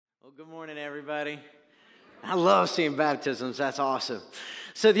Well, good morning, everybody. I love seeing baptisms. That's awesome.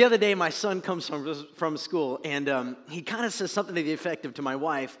 So the other day, my son comes from school, and he kind of says something to the effect of to my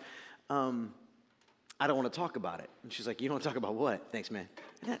wife, I don't want to talk about it. And she's like, you don't want to talk about what? Thanks, man.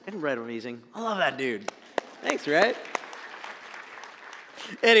 Isn't Red amazing? I love that dude. Thanks, Red.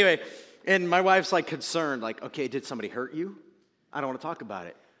 Anyway, and my wife's like concerned, like, okay, did somebody hurt you? I don't want to talk about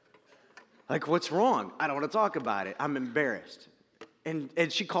it. Like, what's wrong? I don't want to talk about it. I'm embarrassed. And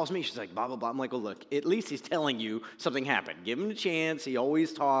she calls me. She's like, blah, blah, blah. I'm like, well, look, at least he's telling you something happened. Give him a chance. He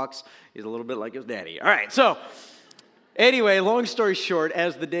always talks. He's a little bit like his daddy. All right, so anyway, long story short,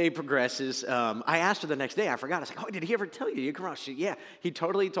 as the day progresses, I asked her the next day. I forgot. I was like, oh, did he ever tell you? You come around. She said, yeah, he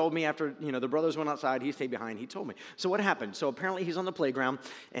totally told me after, the brothers went outside. He stayed behind. He told me. So what happened? So apparently he's on the playground,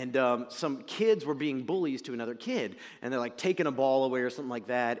 and some kids were being bullies to another kid, and they're like taking a ball away or something like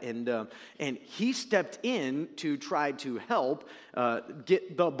that, and he stepped in to try to help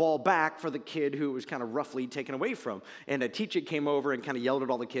get the ball back for the kid who was kind of roughly taken away from. And a teacher came over and kind of yelled at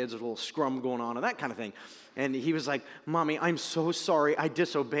all the kids. There's a little scrum going on and that kind of thing. And he was like, Mommy, I'm so sorry I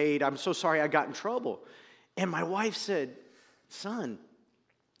disobeyed. I'm so sorry I got in trouble. And my wife said, son,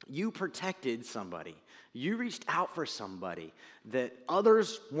 you protected somebody. You reached out for somebody that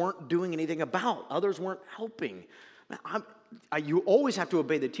others weren't doing anything about. Others weren't helping. You always have to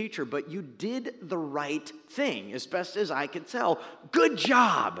obey the teacher, but you did the right thing, as best as I can tell. Good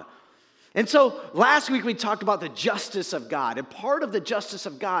job. And so last week we talked about the justice of God. And part of the justice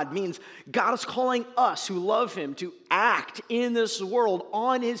of God means God is calling us who love him to act in this world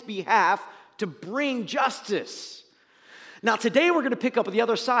on his behalf to bring justice. Now today we're going to pick up the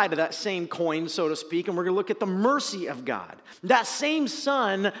other side of that same coin, so to speak, and we're going to look at the mercy of God. That same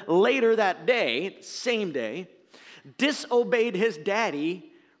son later that day, same day, disobeyed his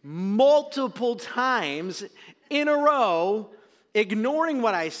daddy multiple times in a row, ignoring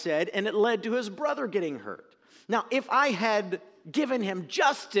what I said, and it led to his brother getting hurt. Now, if I had given him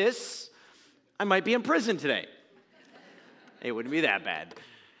justice, I might be in prison today. It wouldn't be that bad.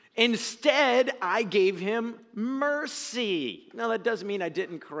 Instead, I gave him mercy. Now, that doesn't mean I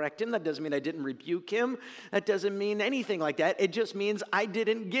didn't correct him. That doesn't mean I didn't rebuke him. That doesn't mean anything like that. It just means I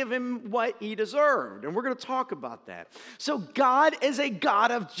didn't give him what he deserved. And we're going to talk about that. So God is a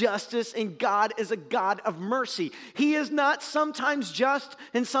God of justice, and God is a God of mercy. He is not sometimes just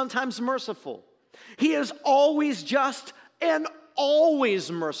and sometimes merciful. He is always just and always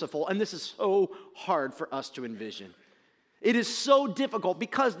merciful. And this is so hard for us to envision. It is so difficult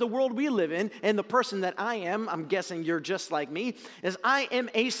because the world we live in and the person that I am, I'm guessing you're just like me, is I am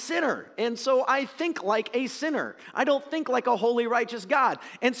a sinner. And so I think like a sinner. I don't think like a holy, righteous God.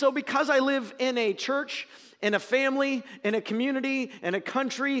 And so because I live in a church, in a family, in a community, in a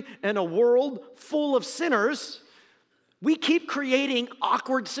country, in a world full of sinners, we keep creating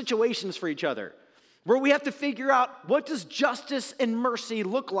awkward situations for each other, where we have to figure out what does justice and mercy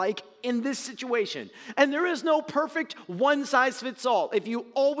look like in this situation. And there is no perfect one-size-fits-all. If you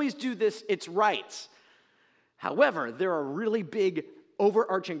always do this, it's right. However, there are really big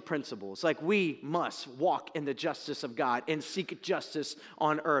overarching principles, like we must walk in the justice of God and seek justice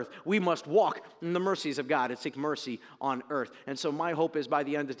on earth. We must walk in the mercies of God and seek mercy on earth. And so my hope is by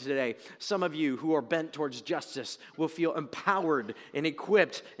the end of today, some of you who are bent towards justice will feel empowered and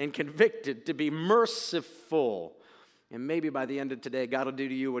equipped and convicted to be merciful. And maybe by the end of today, God will do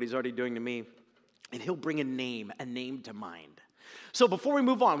to you what he's already doing to me, and he'll bring a name to mind. So before we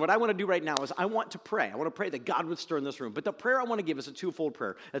move on, what I want to do right now is I want to pray. I want to pray that God would stir in this room. But the prayer I want to give is a twofold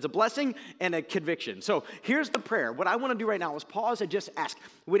prayer. It's a blessing and a conviction. So here's the prayer. What I want to do right now is pause and just ask,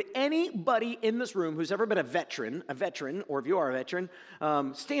 would anybody in this room who's ever been a veteran, or if you are a veteran,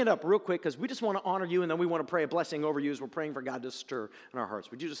 stand up real quick, because we just want to honor you, and then we want to pray a blessing over you as we're praying for God to stir in our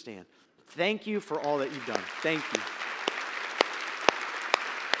hearts. Would you just stand? Thank you for all that you've done. Thank you.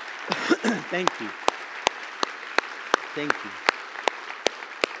 Thank you. Thank you.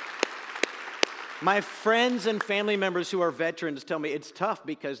 My friends and family members who are veterans tell me it's tough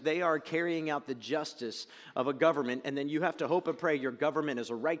because they are carrying out the justice of a government, and then you have to hope and pray your government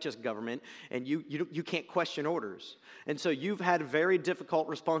is a righteous government, and you can't question orders. And so you've had very difficult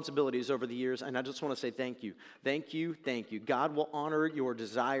responsibilities over the years, and I just want to say thank you. Thank you, thank you. God will honor your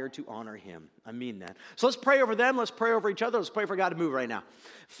desire to honor him. I mean that. So let's pray over them. Let's pray over each other. Let's pray for God to move right now.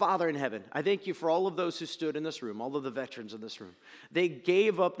 Father in heaven, I thank you for all of those who stood in this room, all of the veterans in this room. They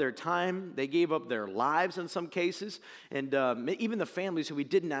gave up their time. They gave up their lives in some cases, and even the families who we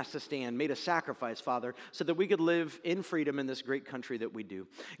didn't ask to stand made a sacrifice, Father, so that we could live in freedom in this great country that we do.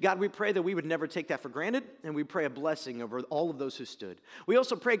 God, we pray that we would never take that for granted, and we pray a blessing over all of those who stood. We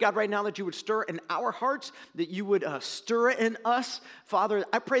also pray, God, right now that you would stir in our hearts, that you would stir in us. Father,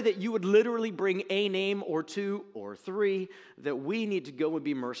 I pray that you would literally bring a name or two or three that we need to go and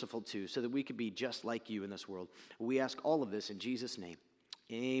be merciful to so that we could be just like you in this world. We ask all of this in Jesus' name.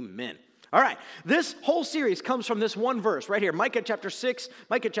 Amen. All right, this whole series comes from this one verse right here, Micah chapter 6,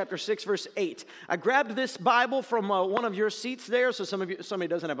 verse 8. I grabbed this Bible from one of your seats there, so somebody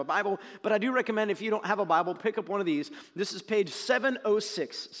doesn't have a Bible, but I do recommend if you don't have a Bible, pick up one of these. This is page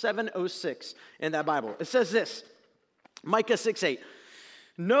 706 in that Bible. It says this, Micah 6:8.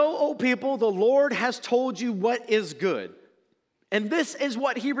 Know, O people, the Lord has told you what is good, and this is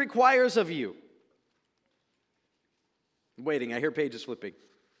what he requires of you. I'm waiting, I hear pages flipping.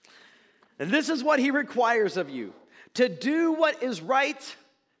 And this is what he requires of you, to do what is right,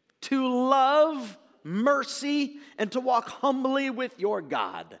 to love mercy, and to walk humbly with your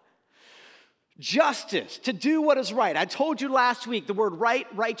God. Justice, to do what is right. I told you last week the word right,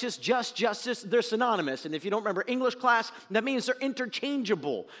 righteous, just, justice, they're synonymous. And if you don't remember English class, that means they're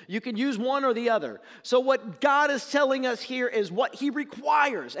interchangeable. You can use one or the other. So what God is telling us here is what he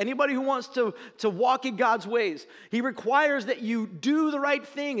requires. Anybody who wants to walk in God's ways, he requires that you do the right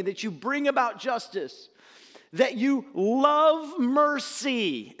thing and that you bring about justice, that you love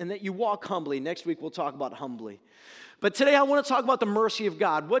mercy, and that you walk humbly. Next week we'll talk about humbly. But today I want to talk about the mercy of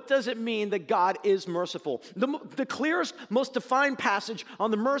God. What does it mean that God is merciful? The clearest, most defined passage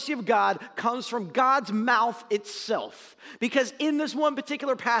on the mercy of God comes from God's mouth itself. Because in this one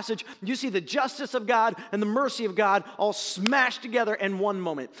particular passage, you see the justice of God and the mercy of God all smashed together in one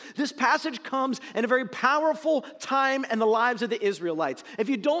moment. This passage comes in a very powerful time in the lives of the Israelites. If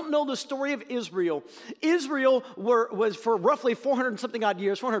you don't know the story of Israel, Israel was for roughly 400 and something odd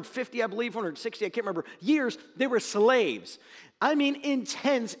years, 450 I believe, 460, I can't remember, years, they were slaves. I mean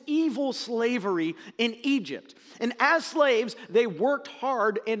intense, evil slavery in Egypt. And as slaves, they worked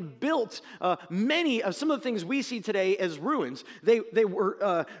hard and built many of some of the things we see today as ruins. They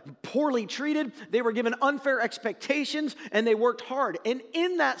were poorly treated, they were given unfair expectations, and they worked hard. And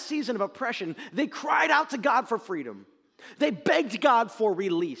in that season of oppression, they cried out to God for freedom. They begged God for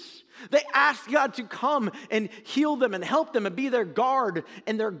release. They asked God to come and heal them and help them and be their guard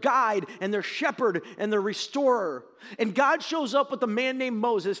and their guide and their shepherd and their restorer. And God shows up with a man named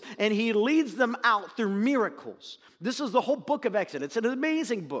Moses, and he leads them out through miracles. This is the whole book of Exodus. It's an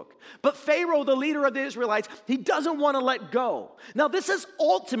amazing book. But Pharaoh, the leader of the Israelites, he doesn't want to let go. Now this is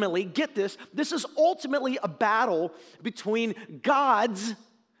ultimately, get this is ultimately a battle between gods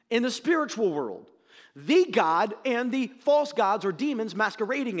in the spiritual world. The God and the false gods or demons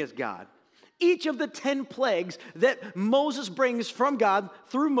masquerading as God. Each of the 10 plagues that Moses brings from God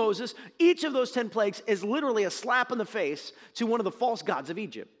through Moses, each of those 10 plagues is literally a slap in the face to one of the false gods of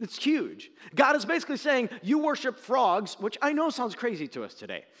Egypt. It's huge. God is basically saying, you worship frogs, which I know sounds crazy to us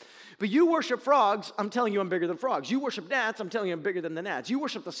today. But you worship frogs, I'm telling you I'm bigger than frogs. You worship gnats, I'm telling you I'm bigger than the gnats. You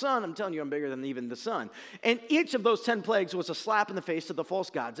worship the sun, I'm telling you I'm bigger than even the sun. And each of those 10 plagues was a slap in the face to the false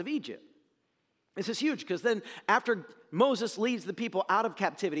gods of Egypt. This is huge because then after Moses leads the people out of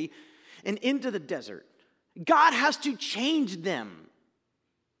captivity and into the desert, God has to change them.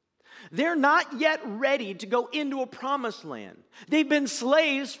 They're not yet ready to go into a promised land. They've been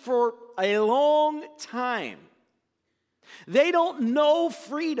slaves for a long time. They don't know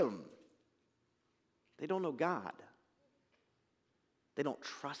freedom. They don't know God. They don't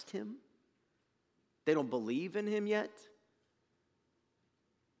trust him. They don't believe in him yet.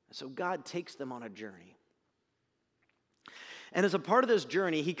 So God takes them on a journey. And as a part of this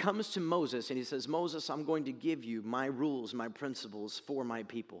journey, he comes to Moses and he says, Moses, I'm going to give you my rules, my principles for my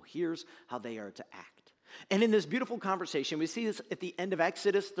people. Here's how they are to act. And in this beautiful conversation, we see this at the end of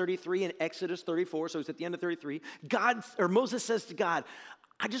Exodus 33 and Exodus 34. So it's at the end of 33. Moses says to God,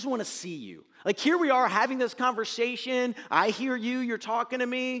 I just want to see you. Like here we are having this conversation. I hear you, you're talking to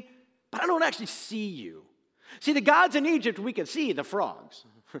me, but I don't actually see you. See, the gods in Egypt, we could see the frogs.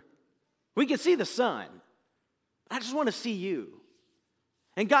 We can see the sun. I just want to see you.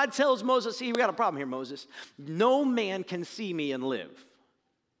 And God tells Moses, see, we got a problem here, Moses. No man can see me and live.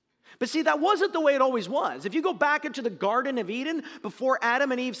 But see, that wasn't the way it always was. If you go back into the Garden of Eden, before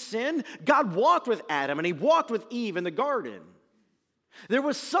Adam and Eve sinned, God walked with Adam and he walked with Eve in the garden. There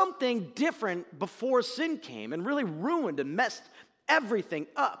was something different before sin came and really ruined and messed everything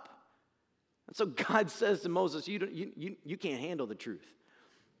up. And so God says to Moses, you can't handle the truth.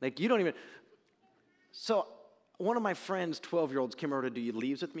 Like, you don't even. So, one of my friends, 12-year-olds, came over to do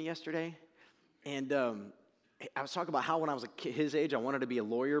leaves with me yesterday. And I was talking about how when I was his age, I wanted to be a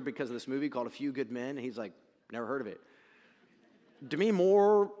lawyer because of this movie called A Few Good Men. And he's like, never heard of it. Demi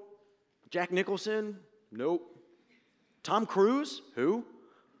Moore, Jack Nicholson? Nope. Tom Cruise? Who?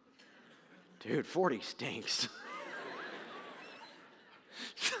 Dude, 40 stinks.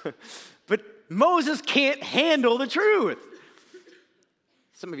 But Moses can't handle the truth.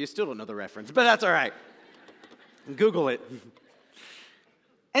 Some of you still don't know the reference, but that's all right. Google it.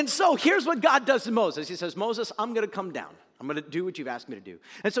 And so here's what God does to Moses. He says, Moses, I'm going to come down. I'm going to do what you've asked me to do.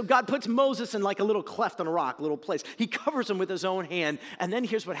 And so God puts Moses in like a little cleft on a rock, a little place. He covers him with his own hand. And then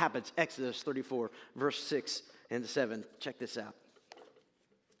here's what happens. Exodus 34, verse 6 and 7. Check this out.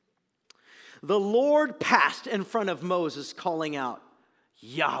 The Lord passed in front of Moses, calling out,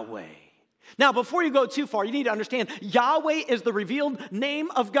 Yahweh. Now, before you go too far, you need to understand Yahweh is the revealed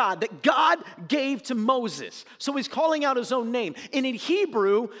name of God that God gave to Moses. So he's calling out his own name. And in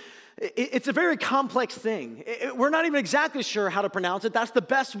Hebrew, it's a very complex thing. We're not even exactly sure how to pronounce it. That's the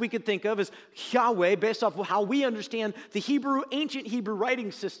best we could think of is Yahweh, based off of how we understand the ancient Hebrew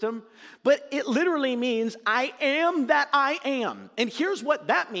writing system. But it literally means, I am that I am. And here's what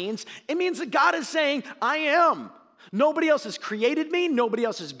that means. It means that God is saying, I am. Nobody else has created me. Nobody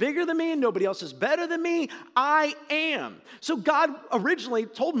else is bigger than me. Nobody else is better than me. I am. So God originally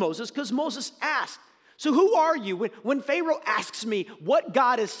told Moses, because Moses asked, so who are you? When Pharaoh asks me what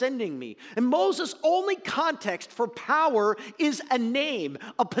God is sending me, and Moses' only context for power is a name,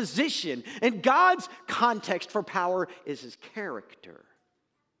 a position, and God's context for power is his character.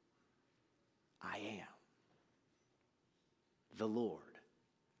 I am the Lord.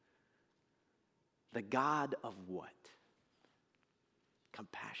 The God of what?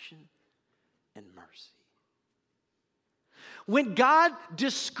 Compassion and mercy. When God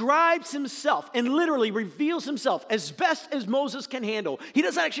describes himself and literally reveals himself as best as Moses can handle, he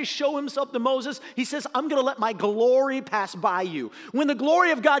doesn't actually show himself to Moses. He says, I'm going to let my glory pass by you. When the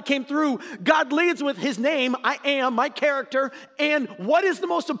glory of God came through, God leads with his name, I am, my character. And what is the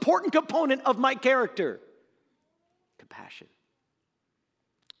most important component of my character? Compassion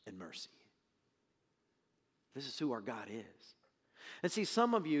and mercy. This is who our God is. And see,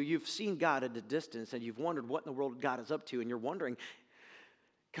 some of you, you've seen God at a distance and you've wondered what in the world God is up to, and you're wondering,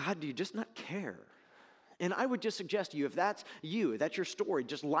 God, do you just not care? And I would just suggest to you, if that's you, that's your story,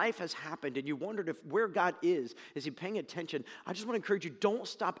 just life has happened and you wondered if where God is he paying attention? I just want to encourage you, don't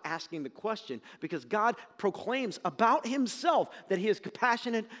stop asking the question, because God proclaims about himself that he is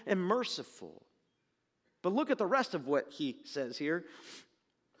compassionate and merciful. But look at the rest of what he says here.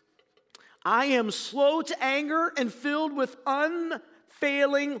 I am slow to anger and filled with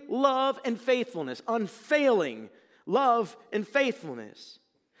unfailing love and faithfulness. Unfailing love and faithfulness.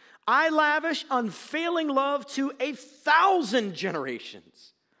 I lavish unfailing love to 1,000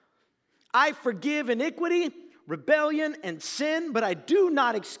 generations. I forgive iniquity, rebellion, and sin, but I do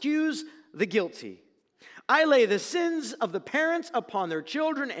not excuse the guilty. I lay the sins of the parents upon their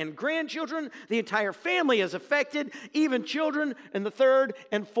children and grandchildren. The entire family is affected, even children in the third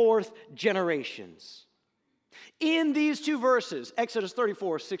and fourth generations. In these two verses, Exodus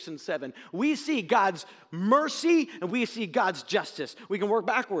 34, 6 and 7, we see God's mercy and we see God's justice. We can work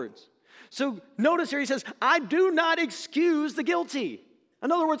backwards. So notice here he says, I do not excuse the guilty.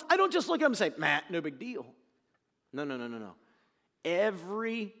 In other words, I don't just look at him and say, Matt, no big deal. No.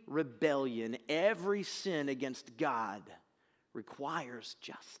 Every rebellion, every sin against God requires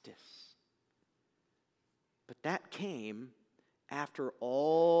justice. But that came after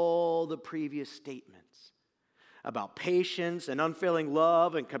all the previous statements about patience and unfailing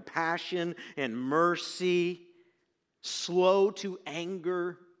love and compassion and mercy, slow to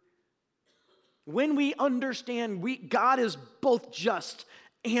anger. When we understand God is both just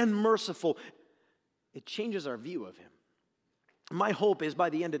and merciful, it changes our view of him. My hope is by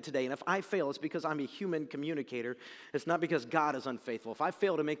the end of today, and if I fail, it's because I'm a human communicator. It's not because God is unfaithful. If I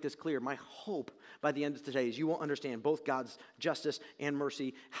fail to make this clear, my hope by the end of today is you will understand both God's justice and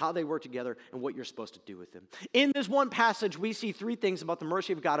mercy, how they work together, and what you're supposed to do with them. In this one passage, we see three things about the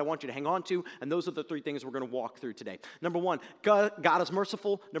mercy of God I want you to hang on to, and those are the three things we're going to walk through today. Number one, God is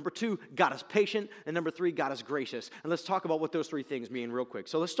merciful. Number two, God is patient. And number three, God is gracious. And let's talk about what those three things mean real quick.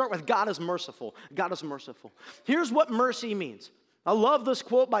 So let's start with God is merciful. God is merciful. Here's what mercy means. I love this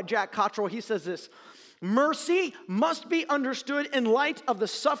quote by Jack Cottrell. He says this, mercy must be understood in light of the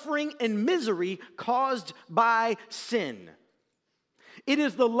suffering and misery caused by sin. It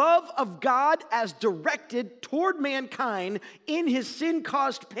is the love of God as directed toward mankind in his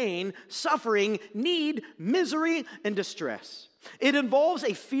sin-caused pain, suffering, need, misery, and distress. It involves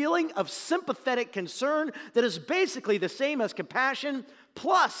a feeling of sympathetic concern that is basically the same as compassion,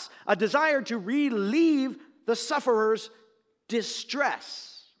 plus a desire to relieve the sufferer's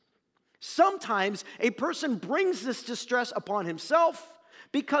distress. Sometimes a person brings this distress upon himself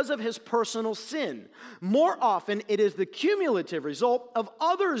because of his personal sin. More often, it is the cumulative result of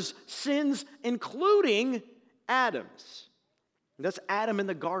others' sins, including Adam's. That's Adam in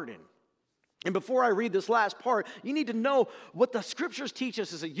the garden. And before I read this last part, you need to know what the scriptures teach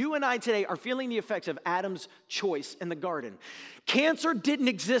us is that you and I today are feeling the effects of Adam's choice in the garden. Cancer didn't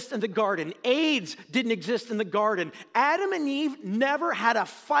exist in the garden. AIDS didn't exist in the garden. Adam and Eve never had a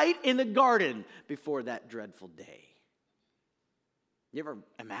fight in the garden before that dreadful day. You ever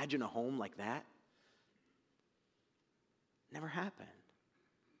imagine a home like that? Never happened.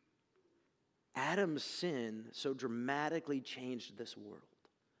 Adam's sin so dramatically changed this world.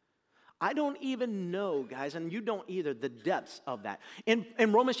 I don't even know, guys, and you don't either, the depths of that. In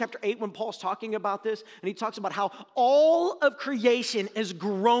Romans chapter 8, when Paul's talking about this, and he talks about how all of creation is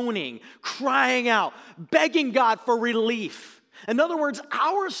groaning, crying out, begging God for relief. In other words,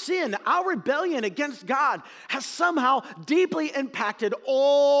 our sin, our rebellion against God has somehow deeply impacted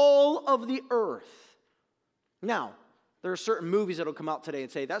all of the earth. Now, there are certain movies that will come out today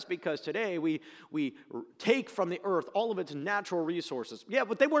and say, that's because today we take from the earth all of its natural resources. Yeah,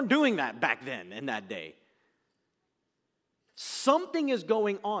 but they weren't doing that back then in that day. Something is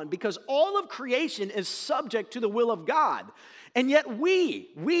going on because all of creation is subject to the will of God. And yet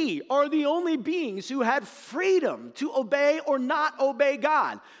we are the only beings who had freedom to obey or not obey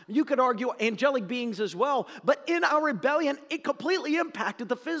God. You could argue angelic beings as well, but in our rebellion, it completely impacted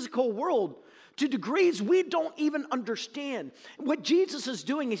the physical world to degrees we don't even understand. What Jesus is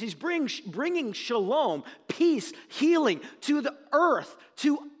doing is he's bringing shalom, peace, healing to the earth,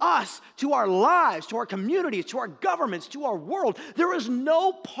 to us, to our lives, to our communities, to our governments, to our world. There is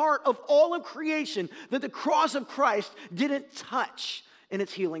no part of all of creation that the cross of Christ didn't touch in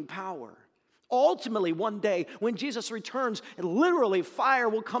its healing power. Ultimately, one day, when Jesus returns, literally fire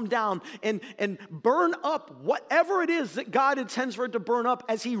will come down and burn up whatever it is that God intends for it to burn up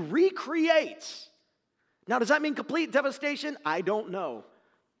as he recreates. Now, does that mean complete devastation? I don't know.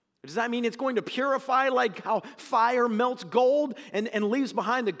 Does that mean it's going to purify like how fire melts gold and leaves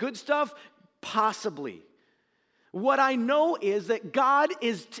behind the good stuff? Possibly. What I know is that God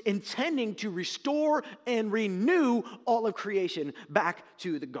is intending to restore and renew all of creation back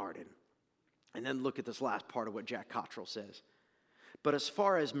to the garden. And then look at this last part of what Jack Cottrell says. But as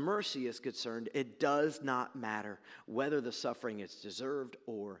far as mercy is concerned, it does not matter whether the suffering is deserved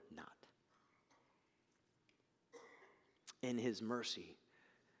or not. In his mercy,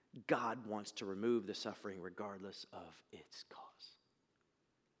 God wants to remove the suffering regardless of its cause.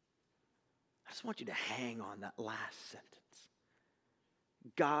 I just want you to hang on that last sentence.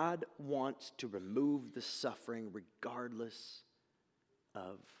 God wants to remove the suffering regardless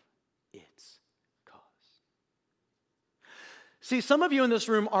of its cause. See, some of you in this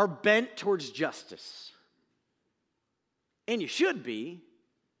room are bent towards justice. And you should be,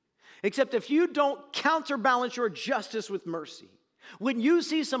 except if you don't counterbalance your justice with mercy. When you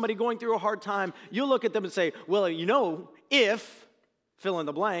see somebody going through a hard time, you look at them and say, well, you know, if, fill in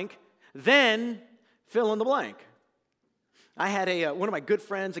the blank, then fill in the blank. I had one of my good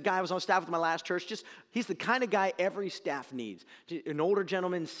friends, a guy I was on staff with my last church, he's the kind of guy every staff needs. An older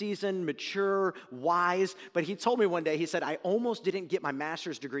gentleman, seasoned, mature, wise. But he told me one day, he said, I almost didn't get my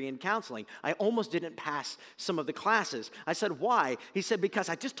master's degree in counseling. I almost didn't pass some of the classes. I said, why? He said, because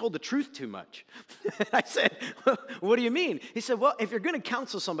I just told the truth too much. I said, what do you mean? He said, well, if you're going to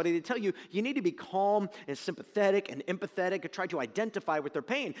counsel somebody, they tell you, you need to be calm and sympathetic and empathetic and try to identify with their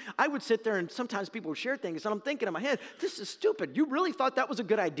pain. I would sit there and sometimes people would share things and I'm thinking in my head, this is stupid. You really thought that was a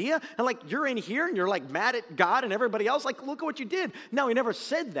good idea? And like you're in here and you're like mad at God and everybody else. Like, look at what you did. No, he never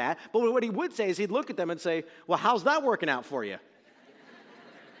said that. But what he would say is he'd look at them and say, well, how's that working out for you?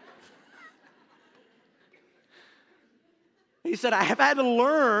 He said, I have had to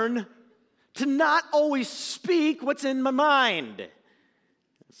learn to not always speak what's in my mind.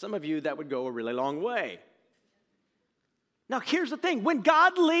 Some of you, that would go a really long way. Now, here's the thing. When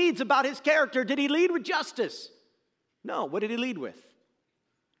God leads about his character, did he lead with justice? No, what did he lead with?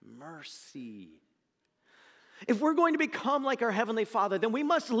 Mercy. If we're going to become like our Heavenly Father, then we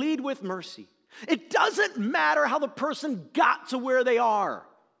must lead with mercy. It doesn't matter how the person got to where they are.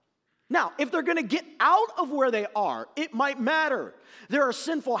 Now, if they're going to get out of where they are, it might matter. There are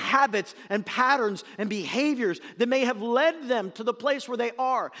sinful habits and patterns and behaviors that may have led them to the place where they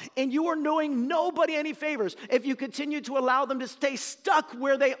are. And you are doing nobody any favors if you continue to allow them to stay stuck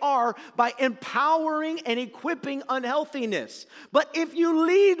where they are by empowering and equipping unhealthiness. But if you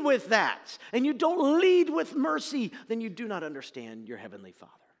lead with that and you don't lead with mercy, then you do not understand your Heavenly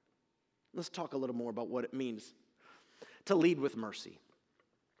Father. Let's talk a little more about what it means to lead with mercy.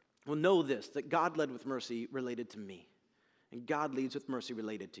 Well, know this, that God led with mercy related to me, and God leads with mercy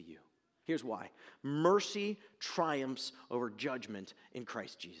related to you. Here's why. Mercy triumphs over judgment in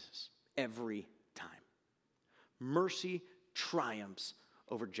Christ Jesus every time. Mercy triumphs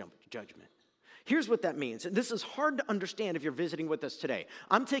over judgment. Here's what that means. And this is hard to understand if you're visiting with us today.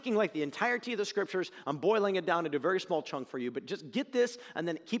 I'm taking like the entirety of the scriptures, I'm boiling it down into a very small chunk for you, but just get this and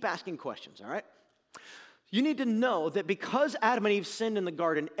then keep asking questions, all right? You need to know that because Adam and Eve sinned in the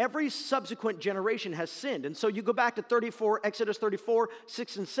garden, every subsequent generation has sinned. And so you go back to Exodus 34,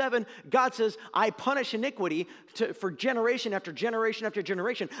 6 and 7, God says, I punish iniquity for generation after generation after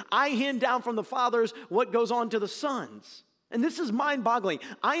generation. I hand down from the fathers what goes on to the sons. And this is mind-boggling.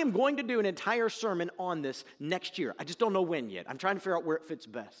 I am going to do an entire sermon on this next year. I just don't know when yet. I'm trying to figure out where it fits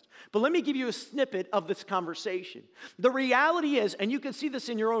best. But let me give you a snippet of this conversation. The reality is, and you can see this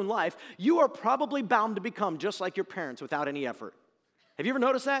in your own life, you are probably bound to become just like your parents without any effort. Have you ever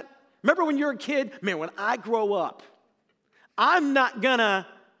noticed that? Remember when you were a kid? Man, when I grow up, I'm not gonna,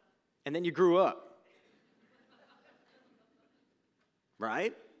 and then you grew up.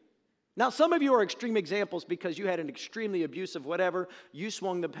 Right? Now, some of you are extreme examples because you had an extremely abusive whatever. You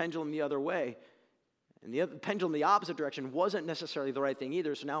swung the pendulum the other way. And the pendulum the opposite direction wasn't necessarily the right thing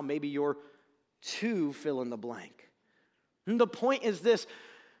either. So now maybe you're to fill in the blank. And the point is this.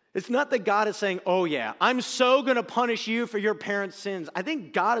 It's not that God is saying, oh yeah, I'm so going to punish you for your parents' sins. I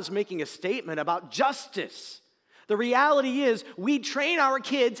think God is making a statement about justice. The reality is we train our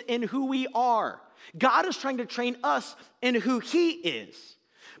kids in who we are. God is trying to train us in who He is.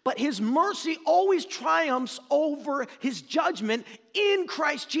 But His mercy always triumphs over His judgment in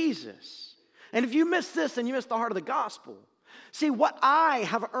Christ Jesus. And if you miss this, then you miss the heart of the gospel. See, what I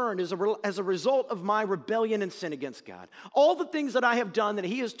have earned as a result of my rebellion and sin against God, all the things that I have done that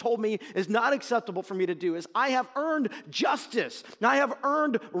He has told me is not acceptable for me to do, is I have earned justice, and I have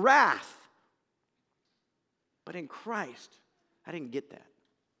earned wrath. But in Christ, I didn't get that.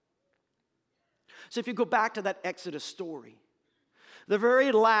 So if you go back to that Exodus story, the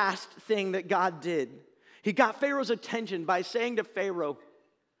very last thing that God did, He got Pharaoh's attention by saying to Pharaoh,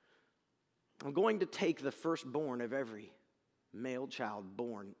 I'm going to take the firstborn of every male child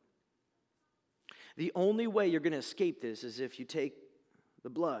born. The only way you're going to escape this is if you take the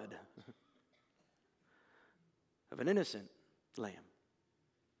blood of an innocent lamb.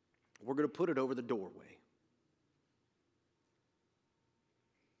 We're going to put it over the doorway.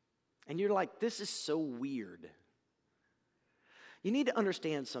 And you're like, this is so weird. You need to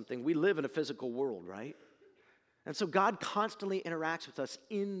understand something. We live in a physical world, right? And so God constantly interacts with us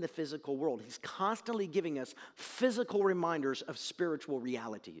in the physical world. He's constantly giving us physical reminders of spiritual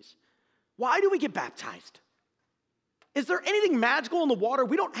realities. Why do we get baptized? Is there anything magical in the water?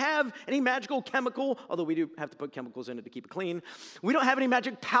 We don't have any magical chemical, although we do have to put chemicals in it to keep it clean. We don't have any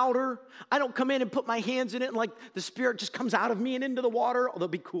magic powder. I don't come in and put my hands in it and like the Spirit just comes out of me and into the water, although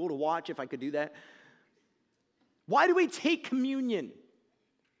it'd be cool to watch if I could do that. Why do we take communion?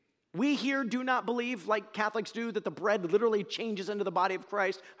 We here do not believe, like Catholics do, that the bread literally changes into the body of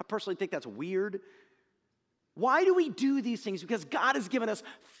Christ. I personally think that's weird. Why do we do these things? Because God has given us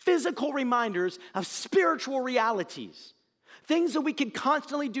physical reminders of spiritual realities. Things that we can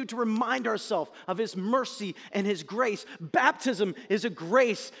constantly do to remind ourselves of His mercy and His grace. Baptism is a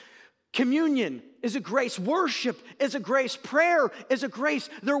grace. Communion is a grace. Worship is a grace. Prayer is a grace.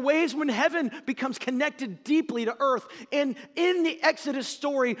 There are ways when heaven becomes connected deeply to earth. And in the Exodus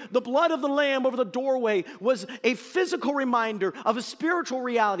story, the blood of the lamb over the doorway was a physical reminder of a spiritual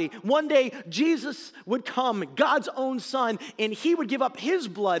reality. One day, Jesus would come, God's own Son, and He would give up His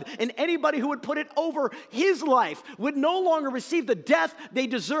blood, and anybody who would put it over His life would no longer receive the death they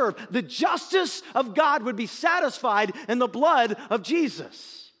deserve. The justice of God would be satisfied in the blood of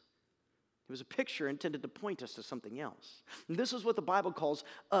Jesus. It was a picture intended to point us to something else. And this is what the Bible calls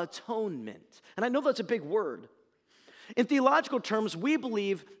atonement. And I know that's a big word. In theological terms, we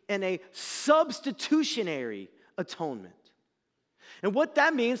believe in a substitutionary atonement. And what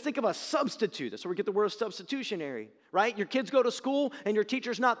that means, think of a substitute. That's where we get the word substitutionary, right? Your kids go to school and your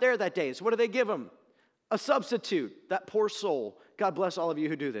teacher's not there that day. So what do they give them? A substitute. That poor soul. God bless all of you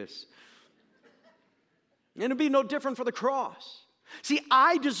who do this. And it'd be no different for the cross. See,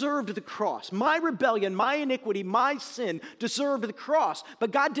 I deserved the cross. My rebellion, my iniquity, my sin deserved the cross.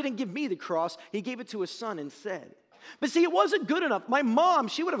 But God didn't give me the cross. He gave it to his son instead. But see, it wasn't good enough. My mom,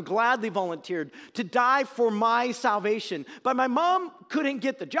 she would have gladly volunteered to die for my salvation. But my mom couldn't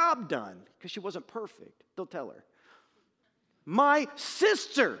get the job done because she wasn't perfect. They'll tell her. My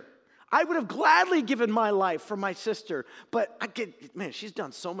sister, I would have gladly given my life for my sister. But she's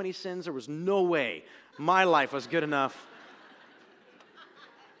done so many sins, there was no way my life was good enough.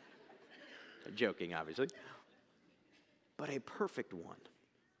 Joking, obviously. But a perfect one,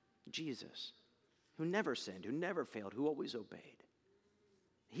 Jesus, who never sinned, who never failed, who always obeyed.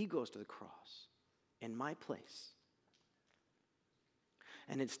 He goes to the cross in my place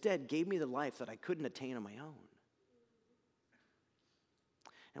and instead gave me the life that I couldn't attain on my own.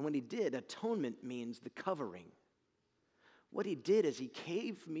 And when he did, atonement means the covering. What he did is he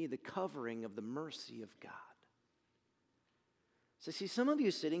gave me the covering of the mercy of God. So see, some of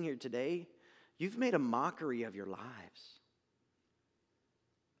you sitting here today, you've made a mockery of your lives.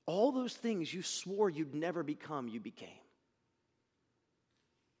 All those things you swore you'd never become, you became.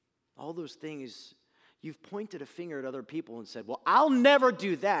 All those things you've pointed a finger at other people and said, well, I'll never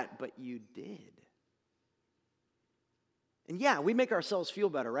do that, but you did. And yeah, we make ourselves feel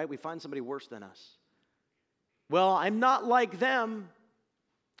better, right? We find somebody worse than us. Well, I'm not like them.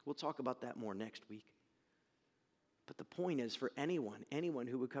 We'll talk about that more next week. But the point is, for anyone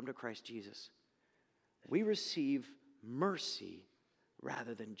who would come to Christ Jesus, we receive mercy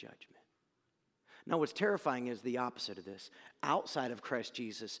rather than judgment. Now, what's terrifying is the opposite of this. Outside of Christ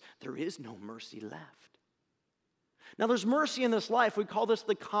Jesus, there is no mercy left. Now, there's mercy in this life. We call this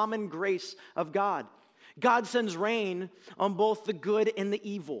the common grace of God. God sends rain on both the good and the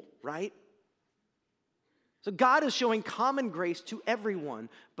evil, right? So God is showing common grace to everyone,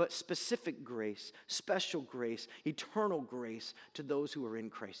 but specific grace, special grace, eternal grace to those who are in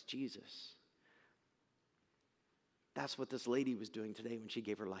Christ Jesus. That's what this lady was doing today when she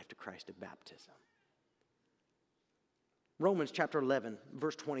gave her life to Christ at baptism. Romans chapter 11,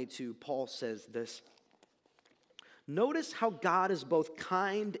 verse 22, Paul says this. Notice how God is both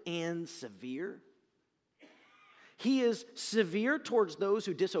kind and severe. He is severe towards those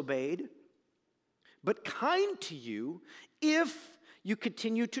who disobeyed, but kind to you if you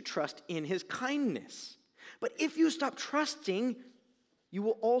continue to trust in his kindness. But if you stop trusting, you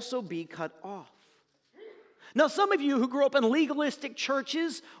will also be cut off. Now, some of you who grew up in legalistic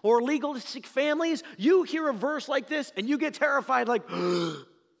churches or legalistic families, you hear a verse like this and you get terrified like,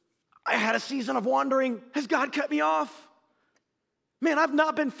 I had a season of wandering. Has God cut me off? Man, I've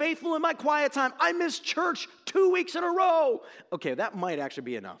not been faithful in my quiet time. I missed church 2 weeks in a row. Okay, that might actually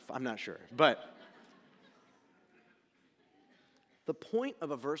be enough. I'm not sure. But the point of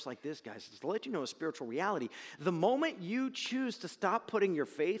a verse like this, guys, is to let you know a spiritual reality. The moment you choose to stop putting your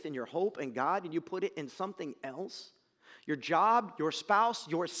faith and your hope in God and you put it in something else, your job, your spouse,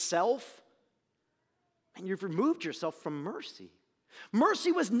 yourself, and you've removed yourself from mercy.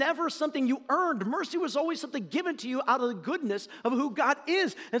 Mercy was never something you earned. Mercy was always something given to you out of the goodness of who God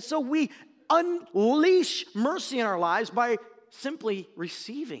is. And so we unleash mercy in our lives by simply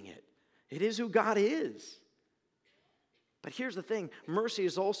receiving it. It is who God is. But here's the thing, mercy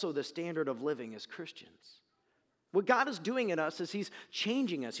is also the standard of living as Christians. What God is doing in us is he's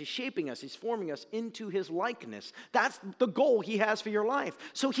changing us, he's shaping us, he's forming us into his likeness. That's the goal he has for your life.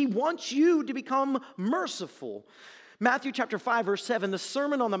 So he wants you to become merciful. Matthew chapter 5, verse 7, the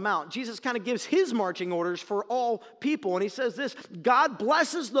Sermon on the Mount, Jesus kind of gives his marching orders for all people. And he says this, God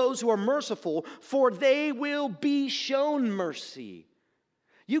blesses those who are merciful, for they will be shown mercy.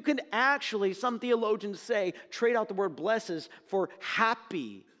 You can actually, some theologians say, trade out the word blesses for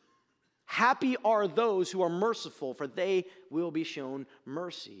happy. Happy are those who are merciful, for they will be shown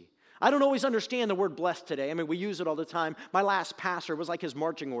mercy. I don't always understand the word blessed today. I mean, we use it all the time. My last pastor was like his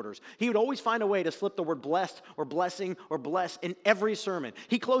marching orders. He would always find a way to slip the word blessed or blessing or bless in every sermon.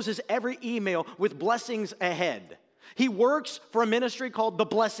 He closes every email with blessings ahead. He works for a ministry called the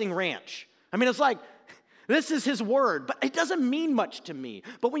Blessing Ranch. I mean, it's like, this is his word, but it doesn't mean much to me.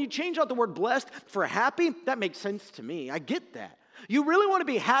 But when you change out the word blessed for happy, that makes sense to me. I get that. You really want to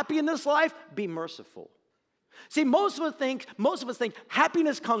be happy in this life? Be merciful. See, most of us think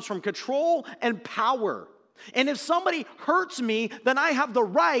happiness comes from control and power. And if somebody hurts me, then I have the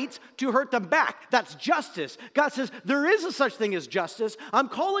right to hurt them back. That's justice. God says there is a such thing as justice. I'm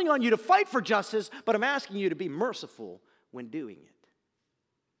calling on you to fight for justice, but I'm asking you to be merciful when doing it.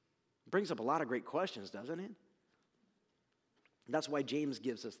 Brings up a lot of great questions, doesn't it? That's why James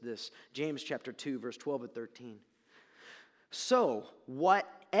gives us this. James chapter 2, verse 12 and 13. So,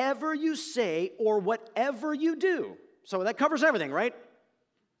 whatever you say or whatever you do, So that covers everything, right?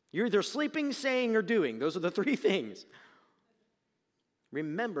 You're either sleeping, saying, or doing. Those are the three things.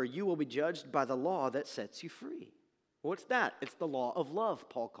 Remember, you will be judged by the law that sets you free. What's that? It's the law of love,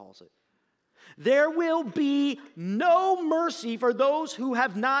 Paul calls it. There will be no mercy for those who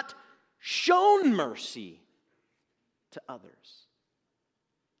have not shown mercy to others.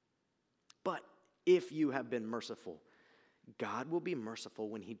 But if you have been merciful, God will be merciful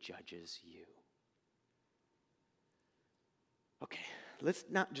when he judges you. Okay, let's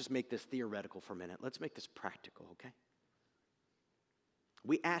not just make this theoretical for a minute. Let's make this practical, okay?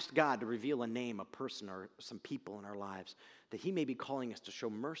 We asked God to reveal a name, a person, or some people in our lives that he may be calling us to show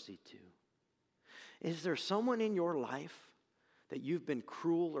mercy to. Is there someone in your life that you've been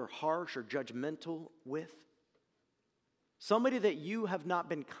cruel or harsh or judgmental with? Somebody that you have not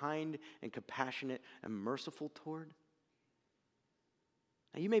been kind and compassionate and merciful toward?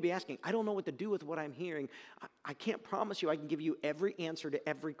 Now you may be asking, I don't know what to do with what I'm hearing. I can't promise you I can give you every answer to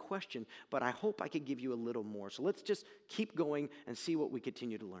every question, but I hope I could give you a little more. So let's just keep going and see what we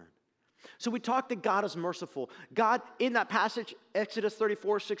continue to learn. So we talked that God is merciful. God, in that passage, Exodus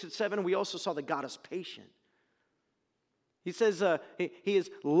 34, 6 and 7, we also saw that God is patient. He says he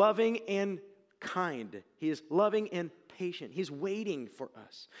is loving and kind. He is loving and patient. He's waiting for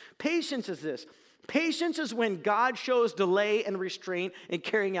us. Patience is this. Patience is when God shows delay and restraint in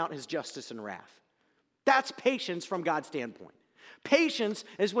carrying out his justice and wrath. That's patience from God's standpoint. Patience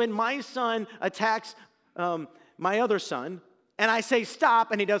is when my son attacks my other son, and I say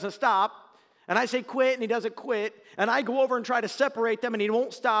stop, and he doesn't stop, and I say quit, and he doesn't quit, and I go over and try to separate them, and he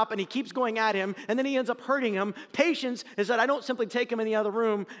won't stop, and he keeps going at him, and then he ends up hurting him. Patience is that I don't simply take him in the other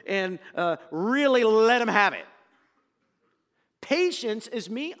room and really let him have it. Patience is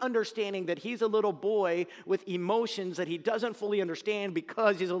me understanding that he's a little boy with emotions that he doesn't fully understand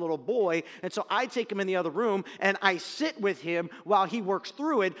because he's a little boy. And so I take him in the other room and I sit with him while he works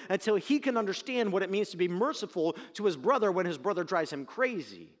through it until he can understand what it means to be merciful to his brother when his brother drives him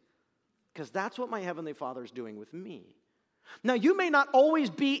crazy. Because that's what my Heavenly Father is doing with me. Now, you may not always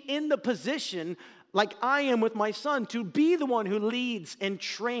be in the position like I am with my son to be the one who leads and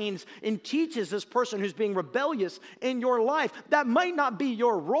trains and teaches this person who's being rebellious in your life. That might not be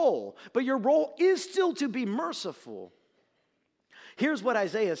your role, but your role is still to be merciful. Here's what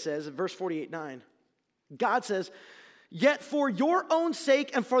Isaiah says in verse 48:9. God says, "Yet for your own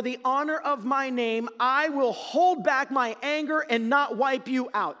sake and for the honor of my name, I will hold back my anger and not wipe you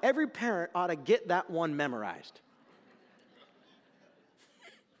out." Every parent ought to get that one memorized.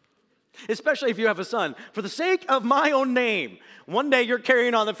 Especially if you have a son. For the sake of my own name. One day you're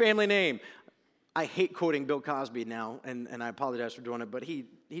carrying on the family name. I hate quoting Bill Cosby now, and I apologize for doing it, but he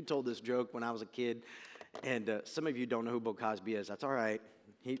told this joke when I was a kid, and some of you don't know who Bill Cosby is. That's all right.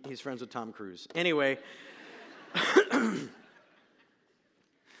 He's friends with Tom Cruise. Anyway,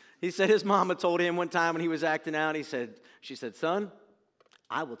 he said his mama told him one time when he was acting out, she said, "Son,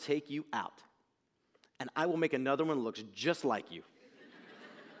 I will take you out, and I will make another one that looks just like you."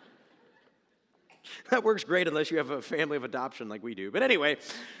 That works great unless you have a family of adoption like we do. But anyway,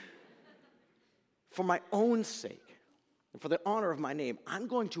 for my own sake and for the honor of my name, I'm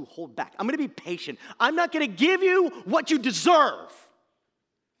going to hold back. I'm going to be patient. I'm not going to give you what you deserve.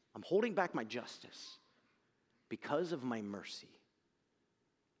 I'm holding back my justice because of my mercy.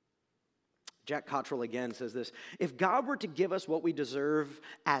 Jack Cottrell again says this: if God were to give us what we deserve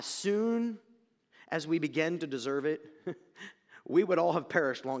as soon as we begin to deserve it, we would all have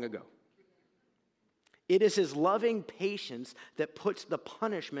perished long ago. It is his loving patience that puts the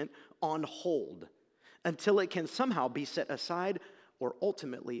punishment on hold until it can somehow be set aside or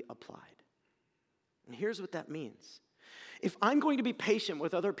ultimately applied. And here's what that means. If I'm going to be patient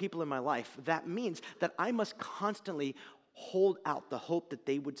with other people in my life, that means that I must constantly hold out the hope that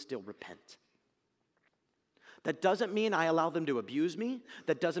they would still repent. That doesn't mean I allow them to abuse me.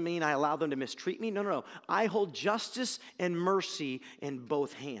 That doesn't mean I allow them to mistreat me. No. I hold justice and mercy in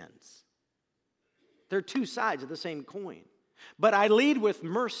both hands. They're two sides of the same coin. But I lead with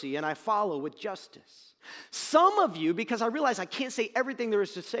mercy and I follow with justice. Some of you, because I realize I can't say everything there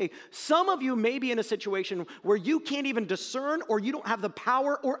is to say, some of you may be in a situation where you can't even discern or you don't have the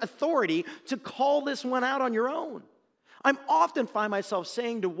power or authority to call this one out on your own. I often find myself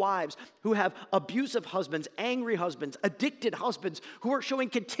saying to wives who have abusive husbands, angry husbands, addicted husbands, who are showing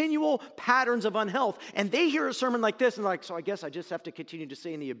continual patterns of unhealth, and they hear a sermon like this and they're like, so I guess I just have to continue to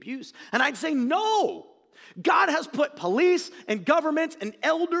stay in the abuse. And I'd say, no. God has put police and governments and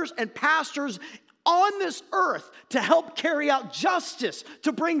elders and pastors on this earth to help carry out justice,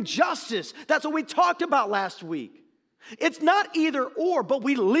 to bring justice. That's what we talked about last week. It's not either or, but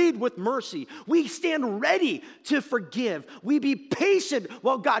we lead with mercy. We stand ready to forgive. We be patient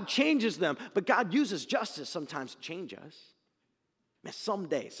while God changes them. But God uses justice sometimes to change us. Man,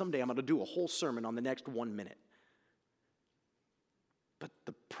 someday I'm going to do a whole sermon on the next 1 minute. But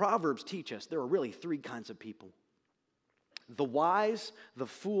the Proverbs teach us there are really three kinds of people: the wise, the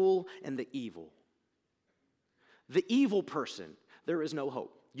fool, and the evil. The evil person, there is no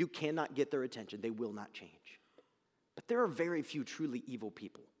hope. You cannot get their attention. They will not change. But there are very few truly evil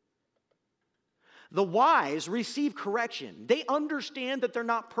people. The wise receive correction. They understand that they're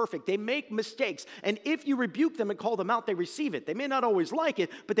not perfect. They make mistakes. And if you rebuke them and call them out, they receive it. They may not always like it,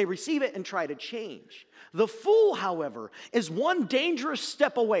 but they receive it and try to change. The fool, however, is one dangerous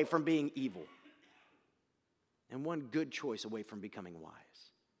step away from being evil and one good choice away from becoming wise.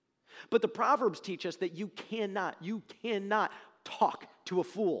 But the Proverbs teach us that you cannot talk to a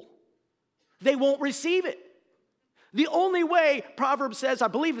fool. They won't receive it. The only way, Proverbs says, I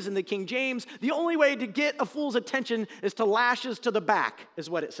believe is in the King James, the only way to get a fool's attention is to lashes to the back, is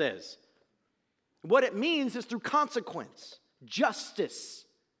what it says. What it means is through consequence, justice.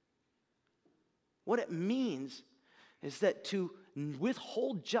 What it means is that to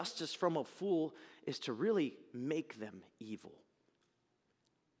withhold justice from a fool is to really make them evil.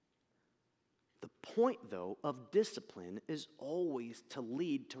 The point, though, of discipline is always to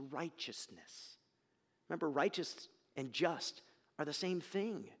lead to righteousness. Remember, righteous and just are the same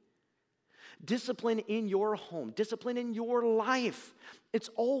thing. Discipline in your home, discipline in your life, it's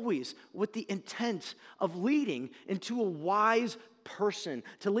always with the intent of leading into a wise person,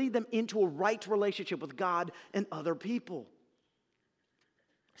 to lead them into a right relationship with God and other people.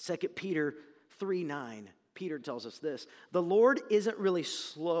 2 Peter 3:9, Peter tells us this: the Lord isn't really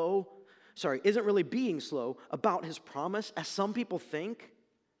being slow about his promise, as some people think.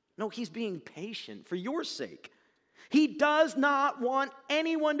 No, he's being patient for your sake. He does not want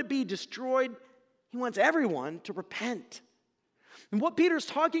anyone to be destroyed. He wants everyone to repent. And what Peter's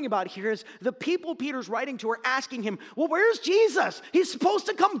talking about here is the people Peter's writing to are asking him, well, where's Jesus? He's supposed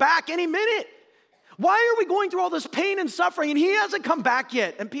to come back any minute. Why are we going through all this pain and suffering and he hasn't come back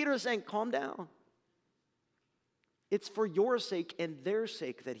yet? And Peter is saying, calm down. It's for your sake and their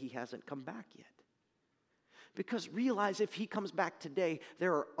sake that he hasn't come back yet. Because realize if he comes back today,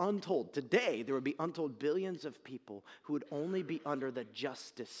 there would be untold billions of people who would only be under the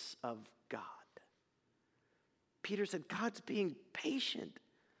justice of God. Peter said God's being patient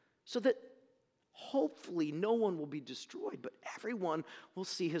so that hopefully no one will be destroyed, but everyone will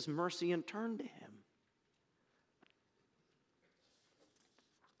see his mercy and turn to him.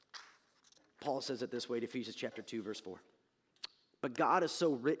 Paul says it this way in Ephesians chapter 2, verse 4. But God is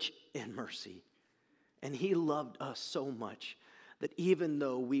so rich in mercy, and he loved us so much that even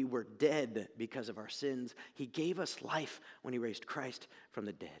though we were dead because of our sins, he gave us life when he raised Christ from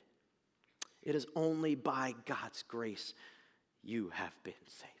the dead. It is only by God's grace you have been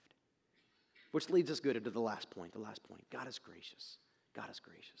saved. Which leads us good into the last point. God is gracious. God is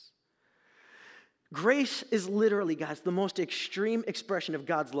gracious. Grace is literally, guys, the most extreme expression of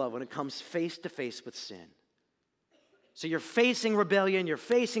God's love when it comes face to face with sin. So you're facing rebellion, you're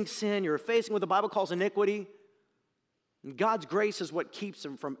facing sin, you're facing what the Bible calls iniquity. And God's grace is what keeps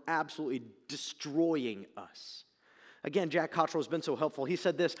him from absolutely destroying us. Again, Jack Cottrell has been so helpful. He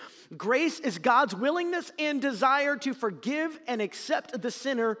said this: grace is God's willingness and desire to forgive and accept the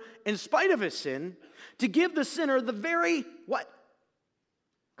sinner in spite of his sin, to give the sinner the very, what?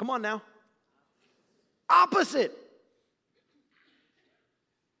 Come on now. Opposite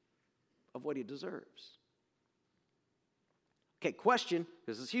of what he deserves. Okay, question,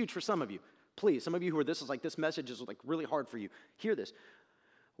 this is huge for some of you. Please, some of you who are this message is like really hard for you. Hear this.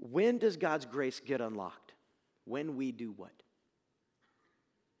 When does God's grace get unlocked? When we do what?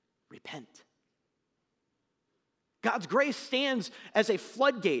 Repent. God's grace stands as a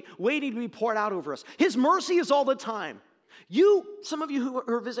floodgate waiting to be poured out over us. His mercy is all the time. Some of you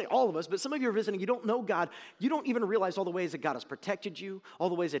who are visiting, all of us, but some of you are visiting, you don't know God. You don't even realize all the ways that God has protected you, all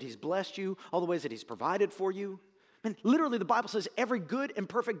the ways that he's blessed you, all the ways that he's provided for you. And literally the Bible says every good and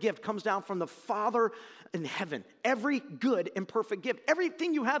perfect gift comes down from the Father in heaven. Every good and perfect gift,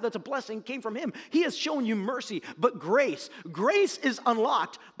 everything you have that's a blessing came from him. He has shown you mercy, but grace is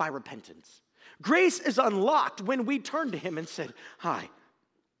unlocked by repentance. Grace is unlocked when we turn to him and said, I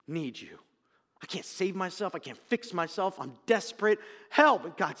need you. I can't save myself. I can't fix myself. I'm desperate. Help.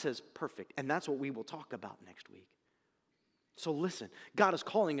 And God says, perfect. And that's what we will talk about next week. So listen, God is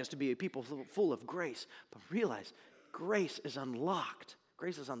calling us to be a people full of grace, but realize grace is unlocked.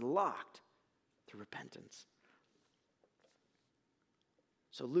 Grace is unlocked through repentance.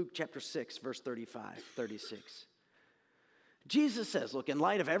 So Luke chapter 6, verse 35, 36. Jesus says, look, in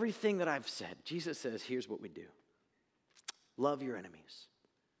light of everything that I've said, Jesus says, here's what we do. Love your enemies.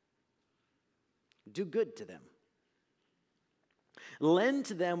 Do good to them. Lend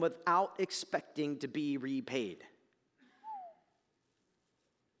to them without expecting to be repaid.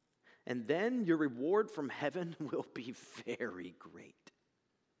 And then your reward from heaven will be very great.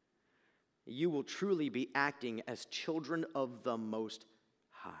 You will truly be acting as children of the Most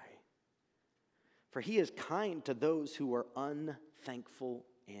High. For he is kind to those who are unthankful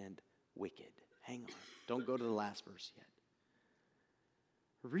and wicked. Hang on. Don't go to the last verse yet.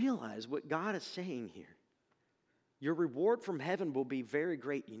 Realize what God is saying here. Your reward from heaven will be very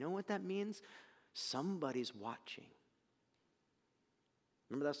great. You know what that means? Somebody's watching.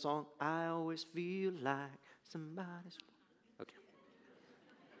 Remember that song? I always feel like somebody's. Okay.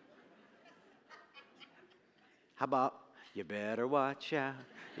 How about, you better watch out,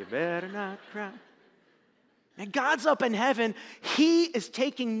 you better not cry. And God's up in heaven. He is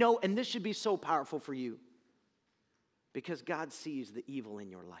taking note, and this should be so powerful for you. Because God sees the evil in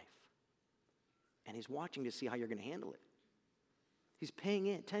your life. And he's watching to see how you're going to handle it. He's paying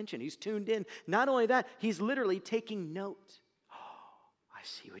attention. He's tuned in. Not only that, he's literally taking note. Oh, I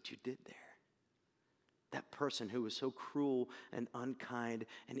see what you did there. That person who was so cruel and unkind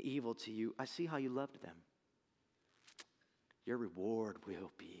and evil to you, I see how you loved them. Your reward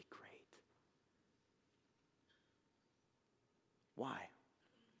will be great. Why?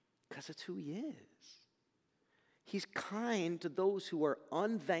 Because it's who he is. He's kind to those who are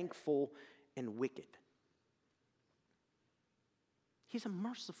unthankful and wicked. He's a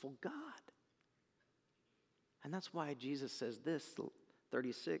merciful God. And that's why Jesus says this,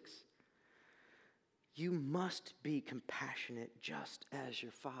 36. You must be compassionate just as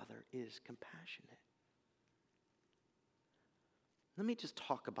your Father is compassionate. Let me just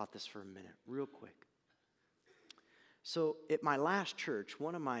talk about this for a minute, real quick. So at my last church,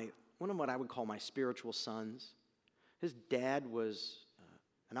 one of what I would call my spiritual sons, his dad was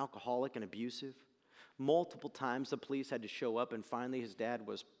an alcoholic and abusive. Multiple times the police had to show up, and finally his dad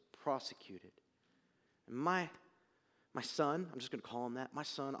was prosecuted. And my son, I'm just going to call him that, my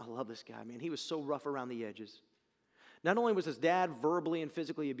son, I love this guy, man. He was so rough around the edges. Not only was his dad verbally and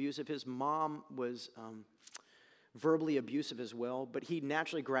physically abusive, his mom was verbally abusive as well, but he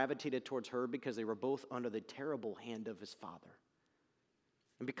naturally gravitated towards her because they were both under the terrible hand of his father.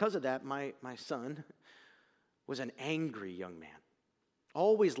 And because of that, my son was an angry young man,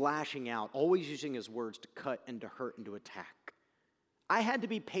 always lashing out, always using his words to cut and to hurt and to attack. I had to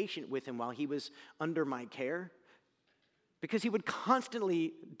be patient with him while he was under my care because he would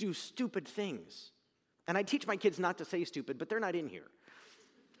constantly do stupid things. And I teach my kids not to say stupid, but they're not in here.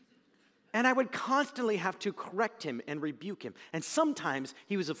 And I would constantly have to correct him and rebuke him. And sometimes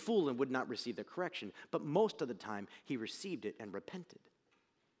he was a fool and would not receive the correction, but most of the time he received it and repented.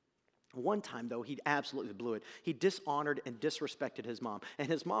 One time, though, he absolutely blew it. He dishonored and disrespected his mom, and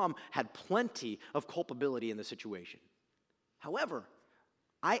his mom had plenty of culpability in the situation. However,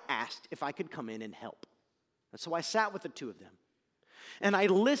 I asked if I could come in and help. And so I sat with the two of them, and I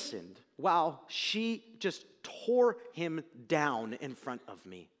listened while she just tore him down in front of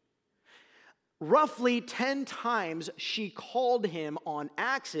me. Roughly 10 times, she called him on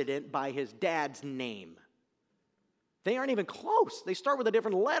accident by his dad's name. They aren't even close. They start with a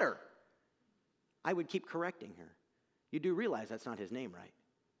different letter. I would keep correcting her. You do realize that's not his name, right?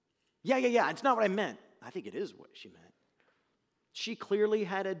 Yeah, it's not what I meant. I think it is what she meant. She clearly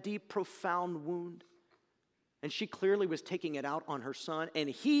had a deep, profound wound, and she clearly was taking it out on her son, and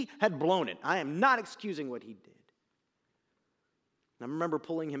he had blown it. I am not excusing what he did. And I remember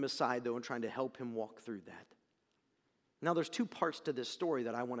pulling him aside, though, and trying to help him walk through that. Now, there's two parts to this story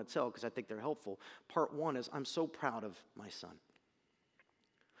that I want to tell because I think they're helpful. Part one is I'm so proud of my son.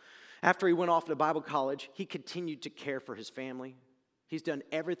 After he went off to Bible college, he continued to care for his family. He's done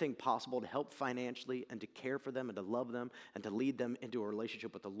everything possible to help financially and to care for them and to love them and to lead them into a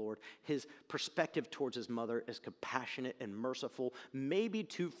relationship with the Lord. His perspective towards his mother is compassionate and merciful, maybe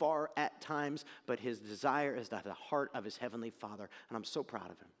too far at times, but his desire is at the heart of his heavenly Father, and I'm so proud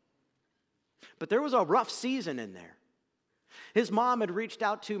of him. But there was a rough season in there. His mom had reached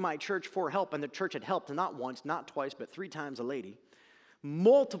out to my church for help, and the church had helped, not once, not twice, but 3 times a lady.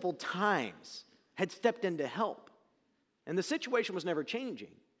 Multiple times had stepped in to help. And the situation was never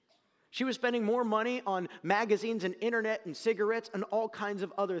changing. She was spending more money on magazines and internet and cigarettes and all kinds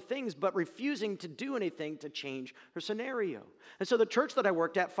of other things, but refusing to do anything to change her scenario. And so the church that I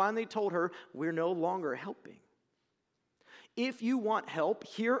worked at finally told her, we're no longer helping. If you want help,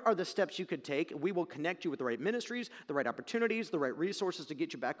 here are the steps you could take. We will connect you with the right ministries, the right opportunities, the right resources to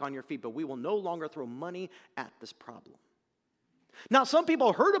get you back on your feet, but we will no longer throw money at this problem. Now, some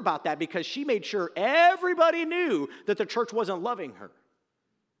people heard about that because she made sure everybody knew that the church wasn't loving her.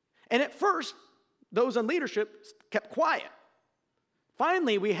 And at first, those in leadership kept quiet.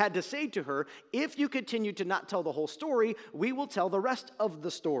 Finally, we had to say to her, if you continue to not tell the whole story, we will tell the rest of the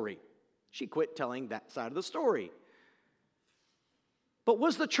story. She quit telling that side of the story. But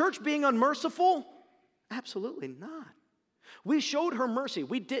was the church being unmerciful? Absolutely not. We showed her mercy.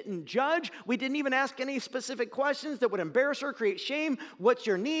 We didn't judge. We didn't even ask any specific questions that would embarrass her, create shame. What's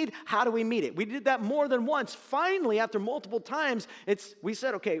your need? How do we meet it? We did that more than once. Finally, after multiple times, we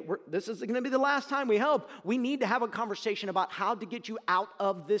said, okay, this is going to be the last time we help. We need to have a conversation about how to get you out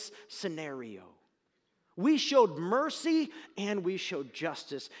of this scenario. We showed mercy and we showed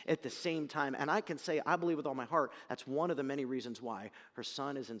justice at the same time. And I can say, I believe with all my heart, that's one of the many reasons why her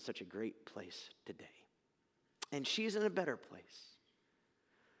son is in such a great place today. And she's in a better place.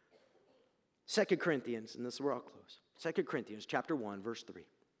 2 Corinthians, and this is where I'll close. 2 Corinthians chapter 1, verse 3.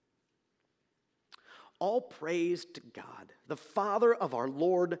 All praise to God, the Father of our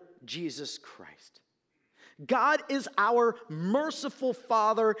Lord Jesus Christ. God is our merciful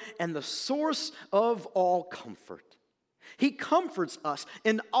Father and the source of all comfort. He comforts us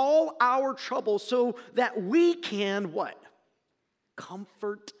in all our trouble so that we can what?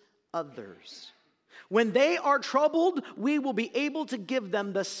 Comfort others. When they are troubled, we will be able to give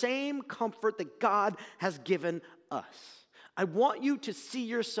them the same comfort that God has given us. I want you to see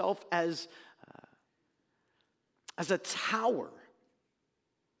yourself as a tower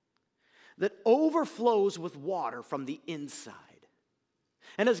that overflows with water from the inside.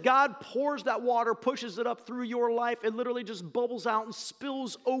 And as God pours that water, pushes it up through your life, it literally just bubbles out and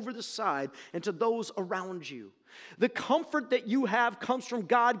spills over the side into those around you. The comfort that you have comes from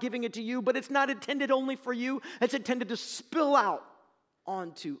God giving it to you, but it's not intended only for you. It's intended to spill out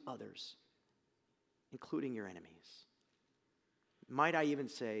onto others, including your enemies. Might I even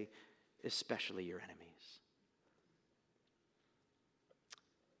say, especially your enemies.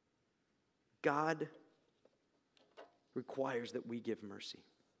 God requires that we give mercy.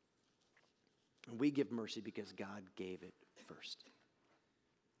 And we give mercy because God gave it first.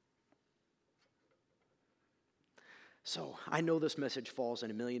 So I know this message falls in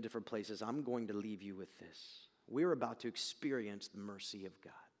a million different places. I'm going to leave you with this. We're about to experience the mercy of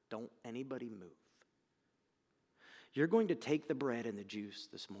God. Don't anybody move. You're going to take the bread and the juice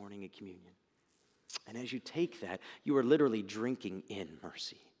this morning at communion. And as you take that, you are literally drinking in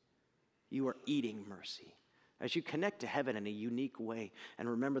mercy. You are eating mercy. As you connect to heaven in a unique way, and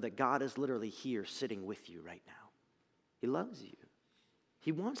remember that God is literally here sitting with you right now. He loves you.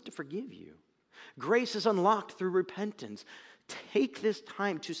 He wants to forgive you. Grace is unlocked through repentance. Take this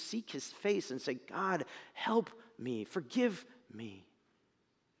time to seek his face and say, God, help me, forgive me.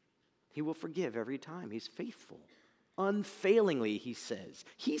 He will forgive every time. He's faithful. Unfailingly, he says.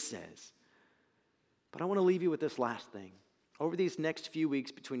 He says. But I want to leave you with this last thing. Over these next few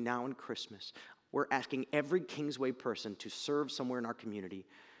weeks between now and Christmas, we're asking every Kingsway person to serve somewhere in our community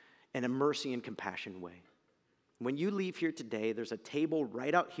in a mercy and compassion way. When you leave here today, there's a table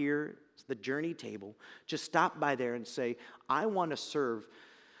right out here. It's the journey table. Just stop by there and say, I want to serve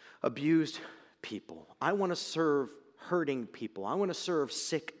abused people. I want to serve hurting people. I want to serve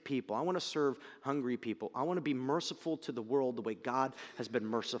sick people. I want to serve hungry people. I want to be merciful to the world the way God has been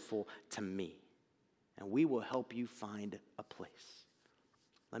merciful to me. And we will help you find a place.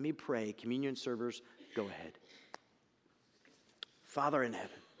 Let me pray. Communion servers, go ahead. Father in heaven,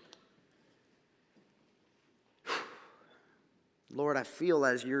 Lord, I feel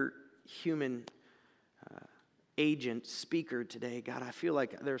as your human agent, speaker today, God, I feel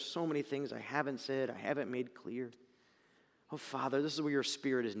like there's so many things I haven't said, I haven't made clear. Oh, Father, this is where your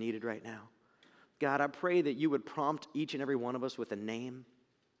Spirit is needed right now. God, I pray that you would prompt each and every one of us with a name,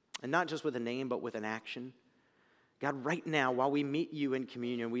 and not just with a name, but with an action. God, right now, while we meet you in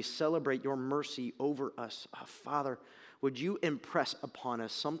communion, we celebrate your mercy over us. Oh, Father, would you impress upon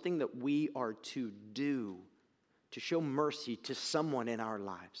us something that we are to do to show mercy to someone in our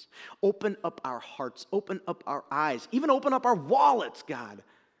lives? Open up our hearts, open up our eyes, even open up our wallets, God.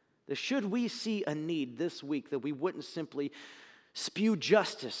 That should we see a need this week, that we wouldn't simply spew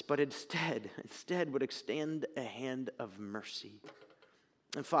justice, but instead would extend a hand of mercy.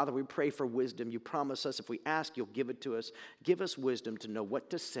 And Father, we pray for wisdom. You promise us if we ask, you'll give it to us. Give us wisdom to know what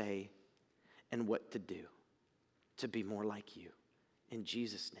to say and what to do, to be more like you. In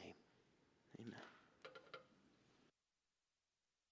Jesus' name.